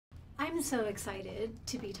I'm so excited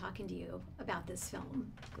to be talking to you about this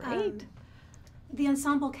film. Great. The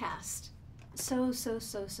ensemble cast, so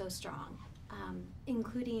strong,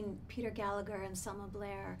 including Peter Gallagher and Selma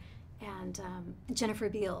Blair and Jennifer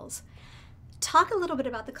Beals. Talk a little bit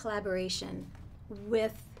about the collaboration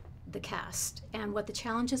with the cast and what the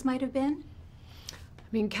challenges might have been.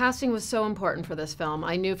 I mean, casting was so important for this film.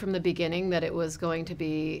 I knew from the beginning that it was going to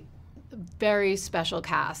be a very special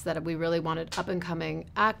cast, that we really wanted up-and-coming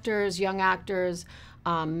actors, young actors,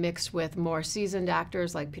 mixed with more seasoned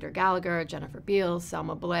actors like Peter Gallagher, Jennifer Beals,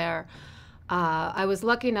 Selma Blair. I was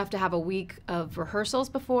lucky enough to have a week of rehearsals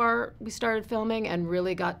before we started filming and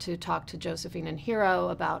really got to talk to Josephine and Hero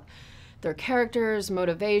about their characters,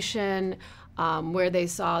 motivation, where they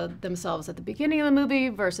saw themselves at the beginning of the movie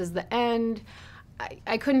versus the end.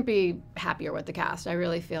 I couldn't be happier with the cast. I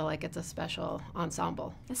really feel like it's a special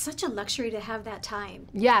ensemble. It's such a luxury to have that time.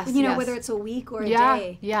 Yes, you know, yes. whether it's a week or a Yeah,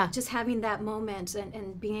 day. yeah. Just having that moment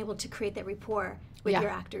and being able to create that rapport with Yeah,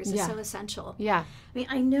 your actors is yeah. so essential. Yeah. I mean,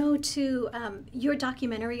 I know too, your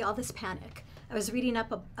documentary, All This Panic, I was reading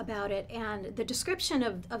up about it, and the description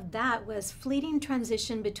of that was fleeting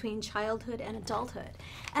transition between childhood and adulthood.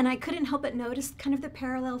 And I couldn't help but notice kind of the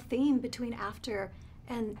parallel theme between After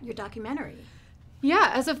and your documentary.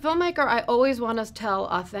 Yeah, as a filmmaker, I always want to tell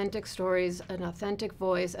authentic stories, an authentic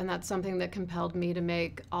voice, and that's something that compelled me to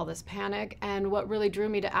make All This Panic, and what really drew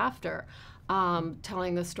me to After,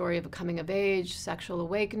 telling the story of a coming of age, sexual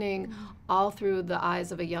awakening, all through the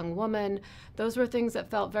eyes of a young woman. Those were things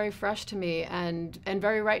that felt very fresh to me and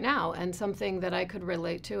very right now, and something that I could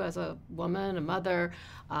relate to as a woman, a mother,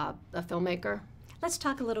 a filmmaker. Let's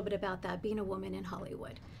talk a little bit about that, being a woman in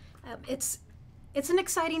Hollywood. It's an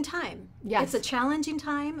exciting time. Yes. It's a challenging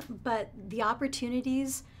time, but the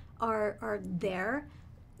opportunities are there.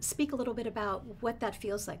 Speak a little bit about what that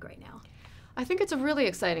feels like right now. I think it's a really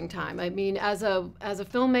exciting time. I mean, as a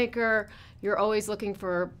filmmaker, you're always looking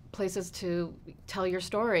for places to tell your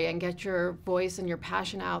story and get your voice and your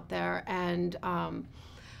passion out there. And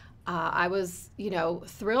I was,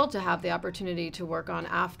 thrilled to have the opportunity to work on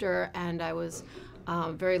After, and I was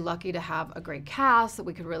very lucky to have a great cast that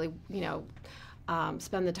we could really,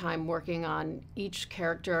 spend the time working on each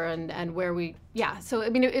character and where we, So I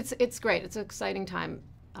mean, it's great. It's an exciting time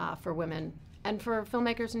for women and for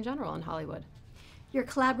filmmakers in general in Hollywood. Your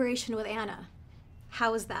collaboration with Anna,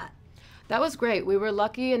 how was that? That was great. We were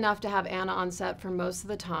lucky enough to have Anna on set for most of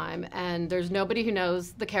the time, and there's nobody who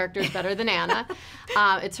knows the characters better than Anna.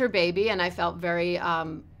 It's her baby, and I felt very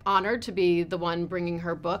honored to be the one bringing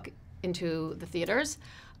her book into the theaters.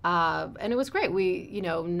 And it was great. We,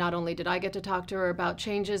 not only did I get to talk to her about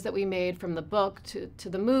changes that we made from the book to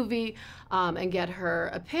the movie, and get her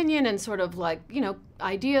opinion and sort of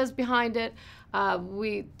ideas behind it.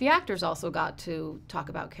 The actors also got to talk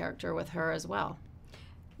about character with her as well.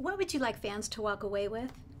 What would you like fans to walk away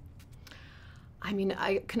with? I mean,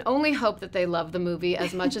 I can only hope that they love the movie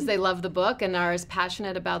as much as they love the book and are as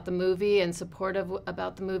passionate about the movie and supportive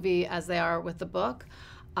about the movie as they are with the book.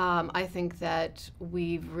 I think that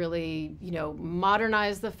we've really,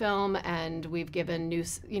 modernized the film, and we've given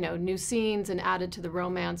new scenes and added to the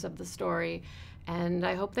romance of the story, and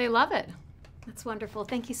I hope they love it. That's wonderful.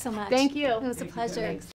 Thank you so much. Thank you. It was a pleasure. Thanks.